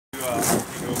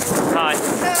Hi.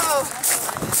 No.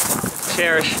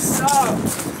 Cherish. Stop.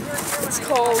 It's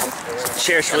cold.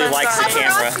 Cherish really likes the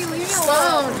camera. Leave me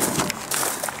alone.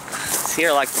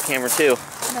 Sierra likes the camera too.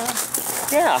 No.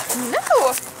 Yeah.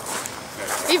 No.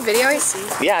 Are you videoing?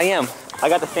 Yeah, I am. I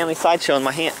got the family sideshow in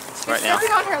my hand right now.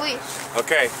 Stepping on her leash.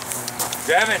 Okay.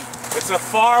 Devin, it's a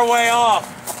far way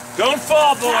off. Don't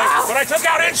fall, boy. But I took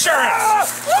out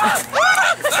insurance.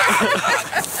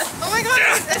 Oh my God,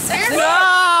 is this fair?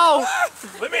 No!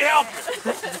 Let me help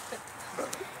you.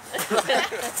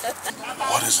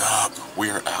 What is up?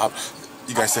 We're out.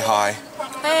 You guys say hi.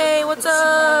 Hey, what's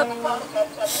up?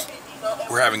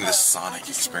 We're having this Sonic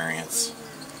experience.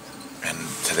 And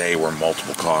today we're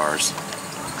multiple cars.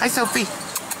 Hi, Sophie. It's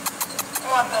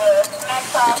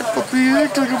a puppy.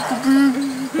 It's a puppy.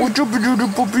 What's up, little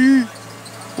puppy?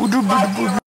 What's up, little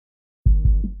puppy?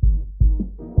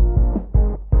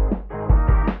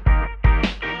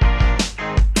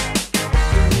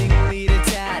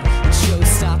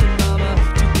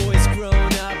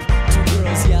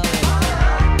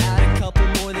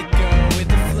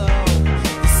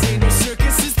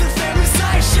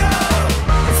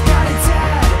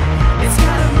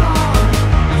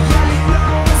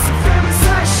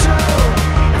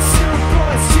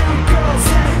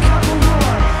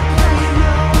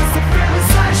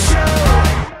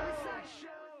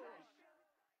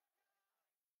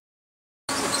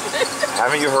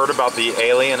 Haven't you heard about the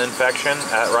alien infection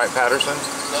at Wright-Patterson?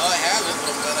 No, I haven't,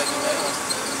 but I do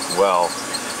know. Well,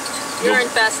 you're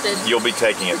infested. You'll be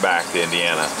taking it back to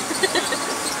Indiana.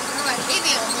 I hate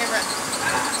the old camera.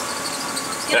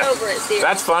 Get over it, Sierra.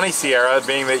 That's funny, Sierra,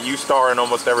 being that you star in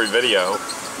almost every video.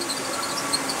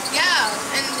 Yeah,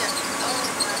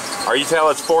 and Are you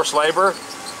telling it's forced labor?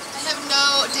 I have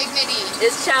no dignity.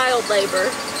 It's child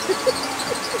labor.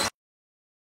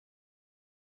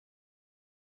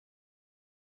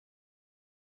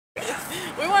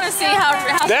 We want to see how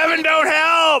Devin, don't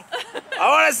help! I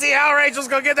want to see how Rachel's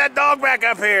gonna get that dog back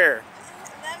up here.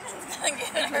 Devin's gonna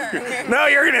get her. No,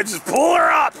 you're gonna just pull her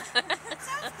up,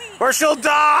 or she'll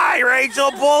die.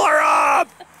 Rachel, pull her up.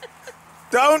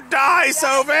 Don't die,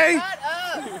 Sophie. Shut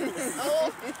up.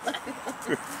 Oh.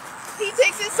 He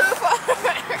takes it so far.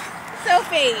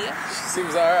 Sophie. She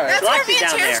seems alright. That's where me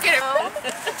and Cherish get it.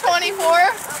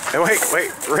 24. Hey,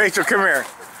 wait, Rachel, come here.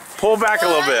 Pull back a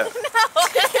little bit.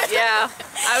 Yeah,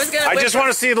 I was gonna. I just want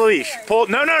to see the leash. Pull.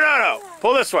 No.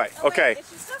 Pull this way. Okay.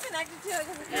 She's still connected to it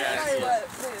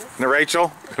because Now,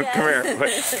 Rachel, come here.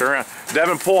 Wait, turn around.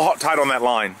 Devin, pull tight on that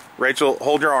line. Rachel,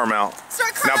 hold your arm out.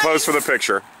 Start Now crying. pose for the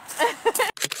picture.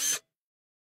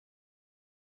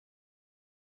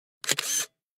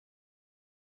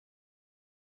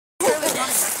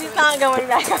 She's not going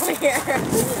back over here.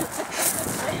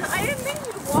 I didn't think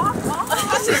you'd walk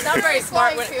off. She's not very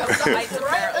smart when it comes to heights,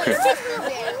 apparently.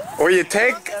 Or you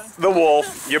take the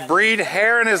wolf, you breed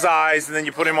hair in his eyes, and then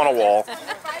you put him on a wall.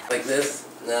 Like this?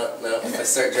 No. If I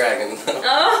start dragging.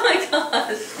 Oh my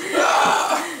gosh.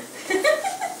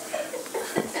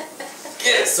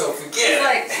 Get it, Sophie,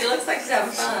 get it. She looks like she's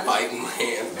having fun. Biting my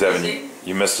hand. Devin,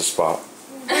 you missed a spot.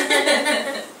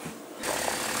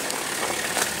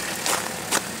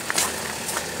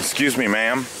 Excuse me,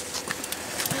 ma'am.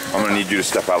 I'm gonna need you to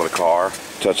step out of the car.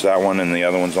 Touch that one and the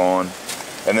other one's on.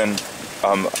 And then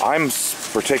I'm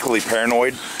particularly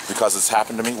paranoid because it's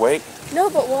happened to me. Wait. No,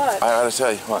 but what? I gotta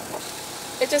tell you, what?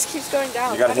 It just keeps going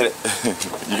down. You gotta hit it.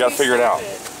 You gotta figure it out.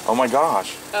 Oh my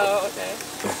gosh. Oh, okay.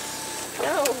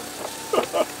 No.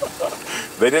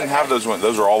 They didn't have those windows.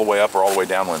 Those are all the way up or all the way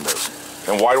down windows.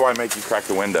 And why do I make you crack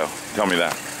the window? Tell me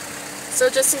that. So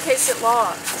just in case it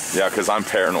locks. Yeah, because I'm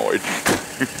paranoid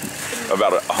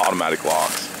about automatic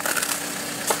locks.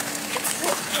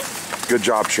 Good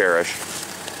job, Cherish.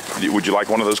 Would you like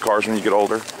one of those cars when you get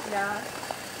older? Yeah.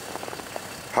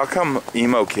 How come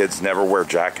emo kids never wear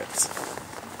jackets?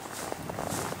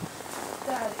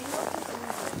 Dad,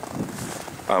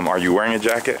 Are you wearing a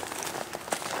jacket?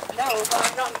 no,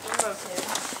 but I'm not an emo kid.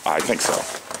 I think so.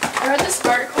 I read this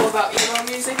article about emo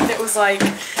music and it was like,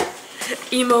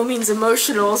 emo means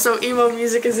emotional, so emo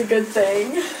music is a good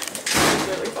thing. It's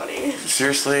really funny.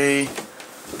 Seriously?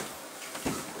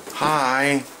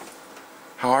 Hi.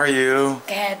 How are you?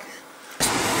 Good.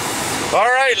 All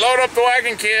right, load up the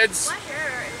wagon, kids. My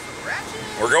hair is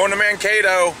ratchet. We're going to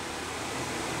Mankato.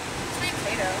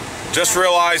 Just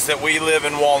realized that we live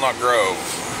in Walnut Grove.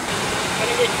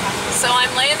 So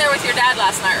I'm laying there with your dad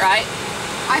last night, right?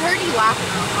 I heard you laughing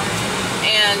on it.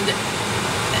 And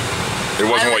It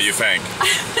wasn't what you think.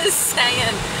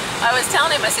 I was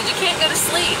telling him, I said, you can't go to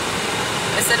sleep.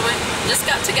 I said, we just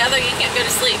got together, you can't go to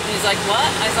sleep. And he's like, what?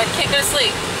 I was like, can't go to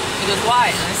sleep. He goes, why?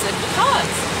 And I said,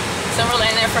 because. So we're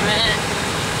laying there for a minute.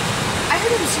 I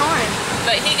heard him snoring.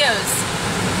 But he goes,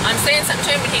 I'm saying something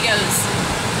to him, but he goes,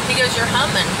 you're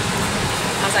humming.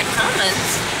 I was like, humming?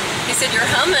 He said, you're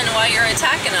humming while you're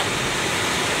attacking him.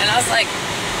 And I was like,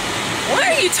 what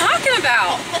are you talking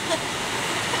about?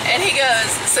 And he goes,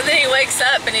 so then he wakes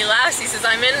up and he laughs. He says,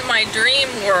 I'm in my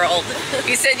dream world.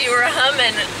 He said you were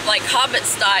humming like Hobbit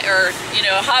style, or, you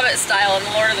know, Hobbit style in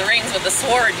The Lord of the Rings with a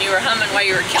sword, and you were humming while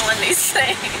you were killing these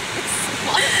things.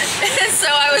 And so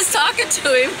I was talking to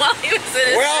him while he was in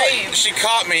his dream. Well, she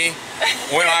caught me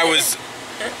when I was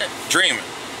dreaming.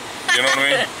 You know what I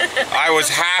mean? I was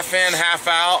half in, half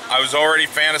out. I was already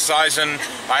fantasizing.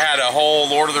 I had a whole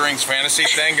Lord of the Rings fantasy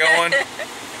thing going.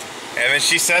 And then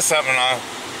she says something, and I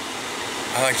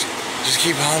like, just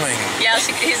keep humming. Yeah,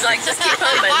 he's like, just keep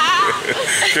humming.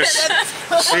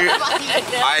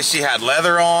 She had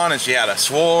leather on, and she had a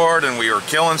sword, and we were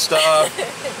killing stuff.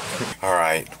 All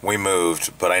right, we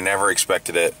moved, but I never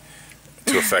expected it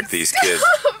to affect these kids.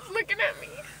 Looking at me.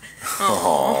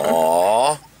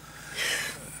 Aww.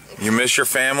 You miss your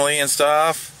family and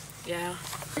stuff? Yeah.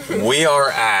 We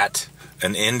are at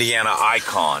an Indiana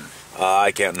icon.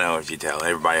 I can't know if you tell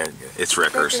everybody. It's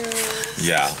Rickers.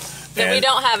 Yeah. That we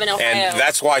don't have in Ohio. And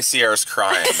that's why Sierra's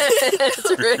crying. It's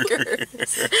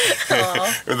Rickers.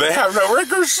 They have no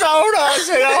Rickers sodas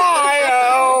in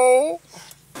Ohio.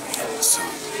 So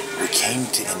we came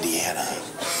to Indiana,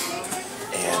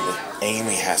 and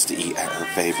Amy has to eat at her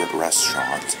favorite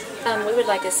restaurant. We would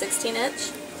like a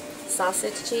 16-inch.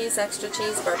 Sausage cheese, extra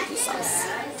cheese, barbecue sauce.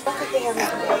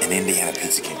 At an Indiana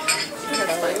Pizza King,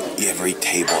 every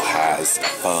table has a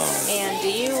phone. And do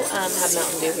you have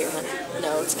Mountain Dew here, honey?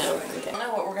 No. Okay. I don't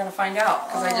know what we're going to find out,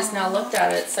 because I just now looked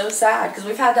at it. It's so sad, because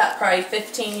we've had that probably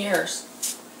 15 years.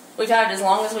 We've had it as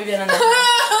long as we've been in the house.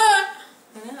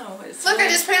 I know. It's Look, really...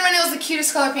 I just painted my nails the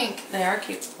cutest color pink. They are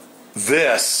cute.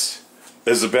 This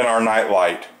has been our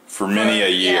nightlight for many a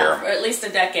year. Yeah, for at least a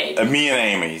decade. Me and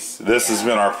Amy's. This has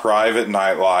been our private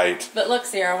nightlight. But look,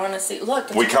 Sierra, I want to see.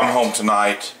 Look. We come home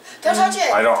tonight. Don't touch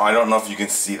it. I don't know if you can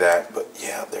see that, but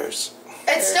yeah, there's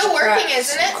It's still working,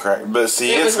 isn't it? crack. But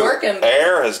see, It was working.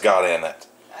 Air has got in it.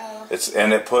 Oh.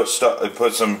 It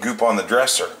puts some goop on the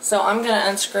dresser. So I'm going to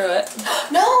unscrew it.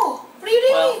 No. What are you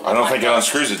doing? Well, I don't think it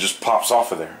unscrews. It just pops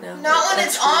off of there. No, Not when it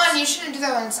it's screws. on. You shouldn't do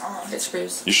that when it's on. It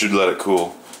screws. You should let it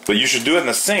cool. But you should do it in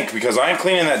the sink, because I ain't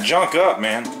cleaning that junk up,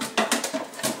 man.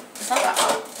 It's not that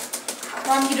hot.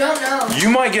 Mom, you don't know. You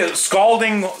might get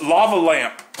scalding lava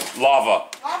Lava's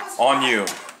on hot. you.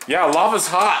 Yeah, lava's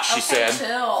hot, she Okay, said.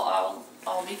 chill.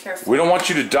 I'll be careful. We don't want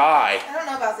you to die. I don't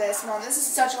know about this, Mom. This is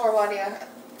such a horrible idea.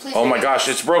 Please. Oh take my it. gosh,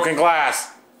 it's broken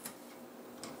glass.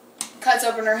 Cuts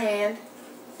open her hand.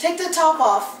 Take the top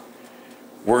off.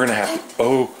 We're gonna have to,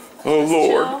 oh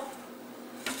Lord. Chill.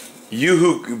 You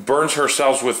who burns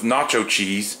herself with nacho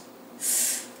cheese.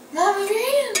 Mom, your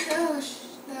hand. Oh,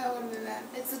 that wouldn't be bad.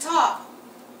 It's the top.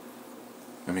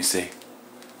 Let me see.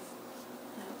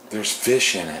 There's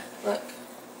fish in it. Look.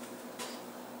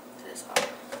 It is hot.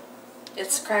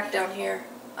 It's cracked down here.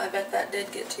 I bet that did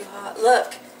get too hot.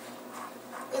 Look.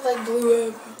 It like blew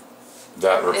up.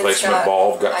 That replacement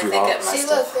bulb got too I think hot. it must See, have.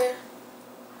 look there.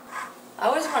 I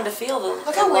always wanted to feel the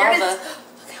Look how weird lava. it's.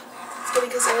 Look how weird it's getting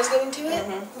because I was getting to it.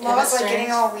 Yeah, Lava's that's like getting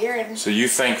strange. all weird. So you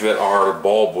think that our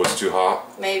bulb was too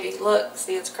hot? Maybe. Look.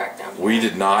 See, it's cracked down here. We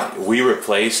did not. We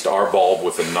replaced our bulb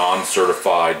with a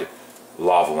non-certified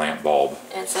lava lamp bulb.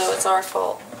 And so it's our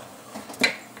fault.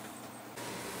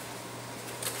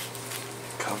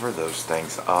 Cover those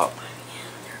things up.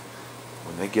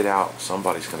 When they get out,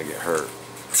 somebody's gonna get hurt.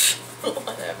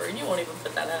 Whatever. You won't even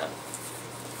put that up.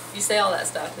 You say all that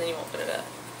stuff and then you won't put it up.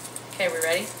 Okay, we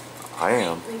ready? I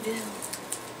am. We do.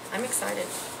 I'm excited.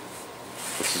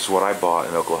 This is what I bought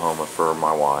in Oklahoma for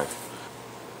my wife.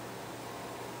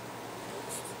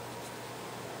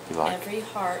 You like it? Every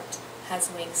heart has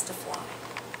wings to fly.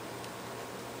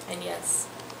 And yes,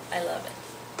 I love it.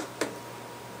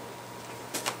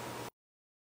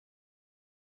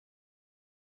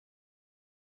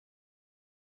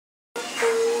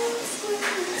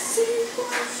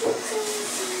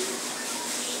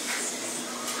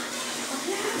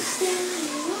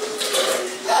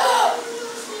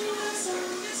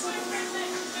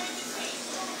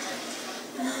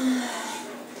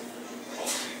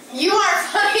 You aren't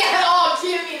funny at all.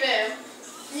 Give me them.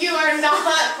 You are not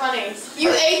funny. You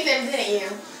ate them, didn't you?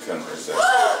 Couldn't resist.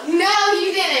 No,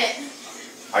 you didn't.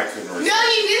 I couldn't resist. No,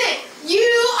 you didn't. You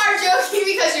are joking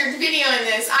because you're videoing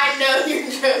this. I know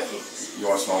you're joking. You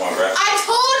want to smell my breath? I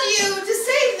told you to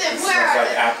save them. It Where smells are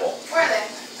like they? apple. Where are they?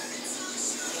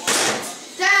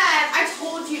 Dad, I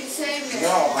told you to save them.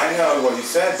 No, I know what you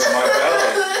said, but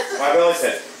my belly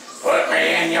said, Put me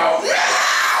in your mouth.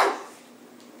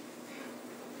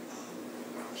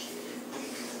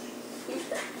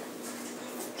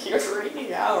 You're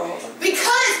freaking out.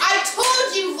 Because I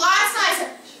told you last night,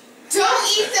 don't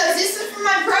eat those. This is for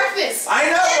my breakfast. I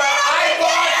know, but I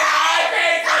bought the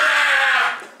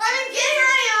I've been getting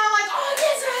ready and I'm like, oh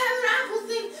yes, I have an apple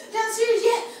thing downstairs.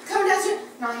 Yeah, come downstairs.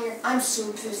 Not here. I'm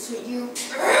so pissed at you.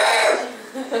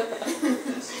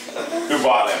 Who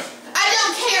bought them? I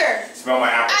don't care. Smell my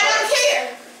apple. I don't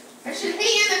care. I should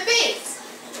hit you in the face.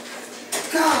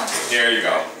 God. Here you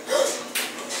go.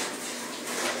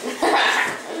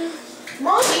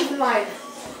 Mom even lied.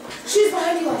 She was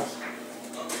behind you like,